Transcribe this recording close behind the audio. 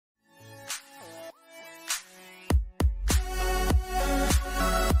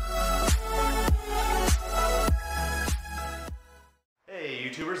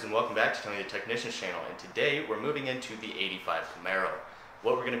to Tony the Technician's channel, and today we're moving into the 85 Camaro.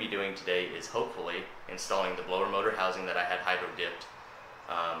 What we're going to be doing today is hopefully installing the blower motor housing that I had hydro dipped,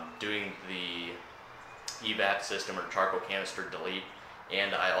 doing the evap system or charcoal canister delete,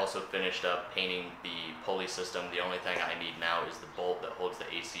 and I also finished up painting the pulley system. The only thing I need now is the bolt that holds the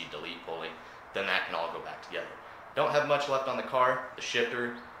AC delete pulley. Then that can all go back together. Don't have much left on the car. The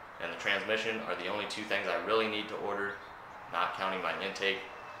shifter and the transmission are the only two things I really need to order, not counting my intake.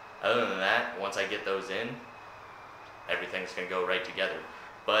 Other than that, once I get those in, everything's going to go right together.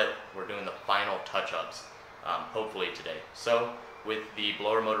 But we're doing the final touch-ups, hopefully today. So with the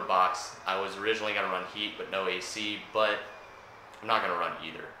blower motor box, I was originally going to run heat but no AC, but I'm not going to run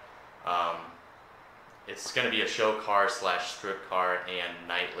either. It's going to be a show car slash strip car and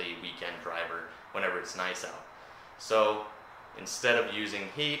nightly weekend driver whenever it's nice out. So instead of using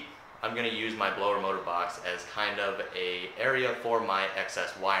heat, I'm going to use my blower motor box as kind of a area for my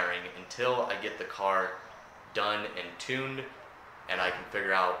excess wiring until I get the car done and tuned and I can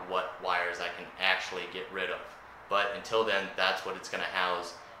figure out what wires I can actually get rid of. But until then, that's what it's going to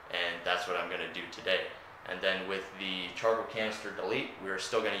house, and that's what I'm going to do today. And then with the charcoal canister delete, we're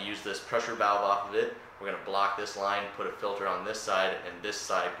still going to use this pressure valve off of it. We're going to block this line, put a filter on this side, and this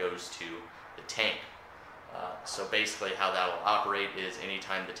side goes to the tank. So basically how that will operate is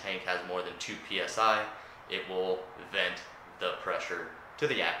anytime the tank has more than 2 psi, it will vent the pressure to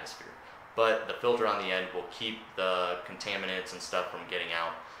the atmosphere. But the filter on the end will keep the contaminants and stuff from getting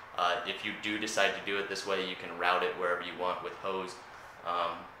out. If you do decide to do it this way, you can route it wherever you want with hose.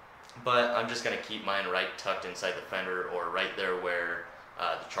 But I'm just going to keep mine right tucked inside the fender, or right there where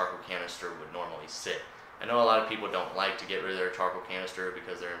the charcoal canister would normally sit. I know a lot of people don't like to get rid of their charcoal canister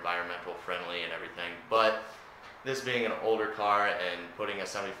because they're environmental friendly and everything, but this being an older car and putting a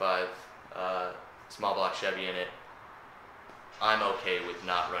 75 small block Chevy in it, I'm okay with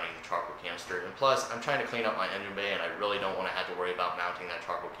not running the charcoal canister. And plus, I'm trying to clean up my engine bay, and I really don't want to have to worry about mounting that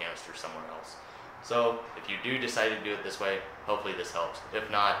charcoal canister somewhere else. So if you do decide to do it this way, hopefully this helps.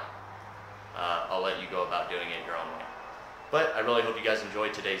 If not, I'll let you go about doing it your own way. But I really hope you guys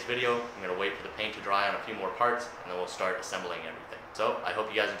enjoyed today's video. I'm going to wait for the paint to dry on a few more parts, and then we'll start assembling everything. So I hope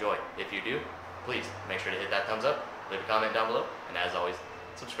you guys enjoy. If you do, please make sure to hit that thumbs up, leave a comment down below, and as always,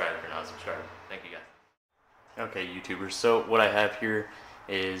 subscribe if you're not a subscriber. Thank you guys. Okay, YouTubers, so what I have here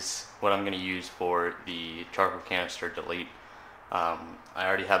is what I'm going to use for the charcoal canister delete. I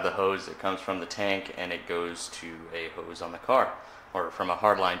already have the hose that comes from the tank, and it goes to a hose on the car, or from a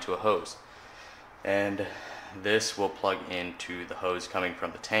hard line to a hose. And this will plug into the hose coming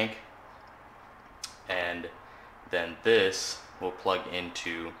from the tank, and then this will plug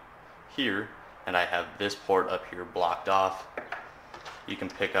into here, and I have this port up here blocked off. You can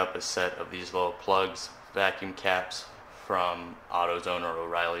pick up a set of these little plugs, vacuum caps, from AutoZone or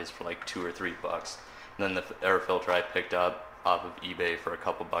O'Reilly's for like $2 or $3. And then the air filter I picked up off of eBay for a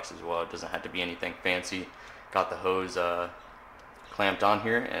couple bucks as well. It doesn't have to be anything fancy. Got the hose clamped on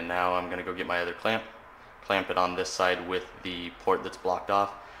here, and now I'm gonna go get my other clamp it on this side with the port that's blocked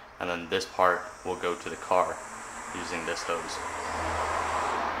off, and then this part will go to the car using this hose.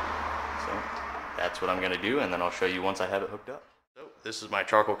 So that's what I'm gonna do, and then I'll show you once I have it hooked up. So this is my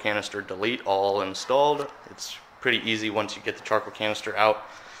charcoal canister delete all installed. It's pretty easy once you get the charcoal canister out.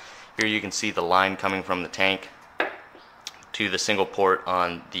 Here you can see the line coming from the tank to the single port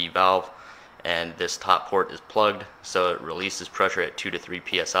on the valve, and this top port is plugged, so it releases pressure at 2 to 3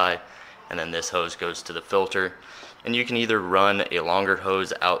 psi, and then this hose goes to the filter. And you can either run a longer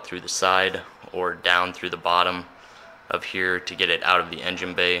hose out through the side or down through the bottom of here to get it out of the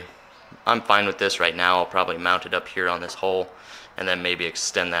engine bay. I'm fine with this right now. I'll probably mount it up here on this hole, and then maybe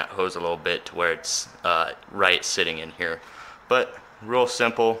extend that hose a little bit to where it's right sitting in here. But real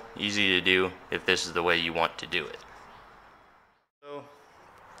simple, easy to do if this is the way you want to do it. So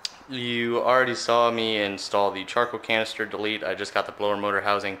you already saw me install the charcoal canister delete. I just got the blower motor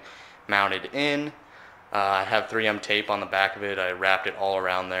housing mounted in. I have 3M tape on the back of it. I wrapped it all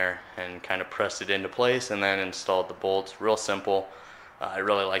around there and kind of pressed it into place, and then installed the bolts. Real simple. I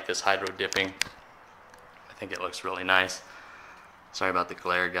really like this hydro dipping. I think it looks really nice. Sorry about the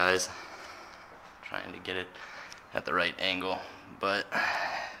glare, guys. Trying to get it at the right angle, but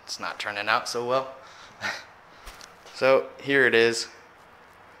it's not turning out so well. So here it is.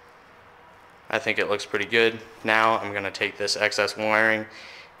 I think it looks pretty good. Now I'm going to take this excess wiring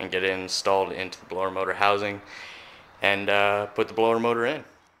and get it installed into the blower motor housing and put the blower motor in.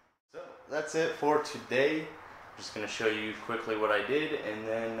 So that's it for today. I'm just going to show you quickly what I did, and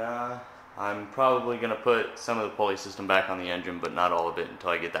then I'm probably going to put some of the pulley system back on the engine, but not all of it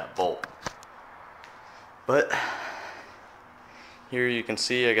until I get that bolt. But here you can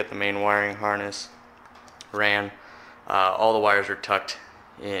see I got the main wiring harness ran. All the wires are tucked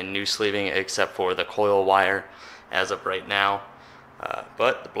in new sleeving except for the coil wire as of right now.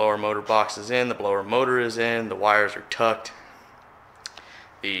 But the blower motor box is in, the blower motor is in, the wires are tucked.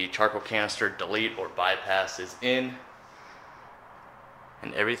 The charcoal canister delete or bypass is in,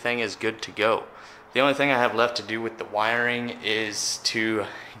 and everything is good to go. The only thing I have left to do with the wiring is to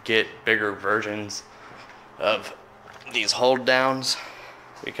get bigger versions of these hold downs,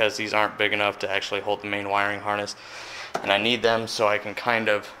 because these aren't big enough to actually hold the main wiring harness, and I need them so I can kind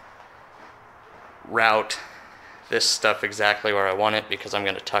of route this stuff exactly where I want it, because I'm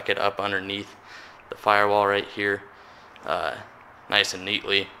going to tuck it up underneath the firewall right here nice and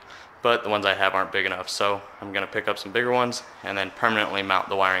neatly, but the ones I have aren't big enough, so I'm going to pick up some bigger ones and then permanently mount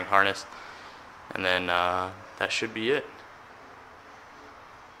the wiring harness, and then that should be it.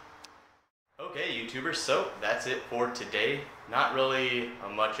 Okay, YouTubers, so that's it for today. Not really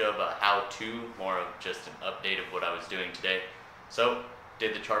much of a how-to, more of just an update of what I was doing today. So,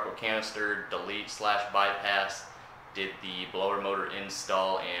 did the charcoal canister delete / bypass, did the blower motor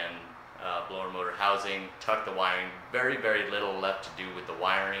install and blower motor housing, tucked the wiring, very little left to do with the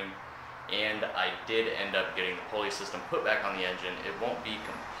wiring, and I did end up getting the pulley system put back on the engine. It won't be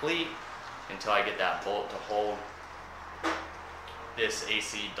complete until I get that bolt to hold this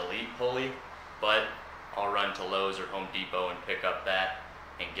AC delete pulley, but I'll run to Lowe's or Home Depot and pick up that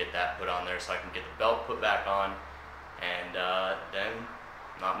and get that put on there so I can get the belt put back on, and then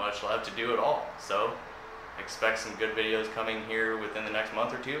not much left to do at all. So expect some good videos coming here within the next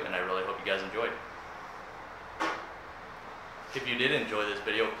month or two, and I really hope you guys enjoyed. If you did enjoy this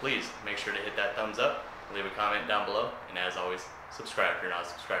video, please make sure to hit that thumbs up, leave a comment down below, and as always, subscribe if you're not a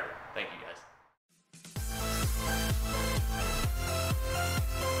subscriber. Thank you guys.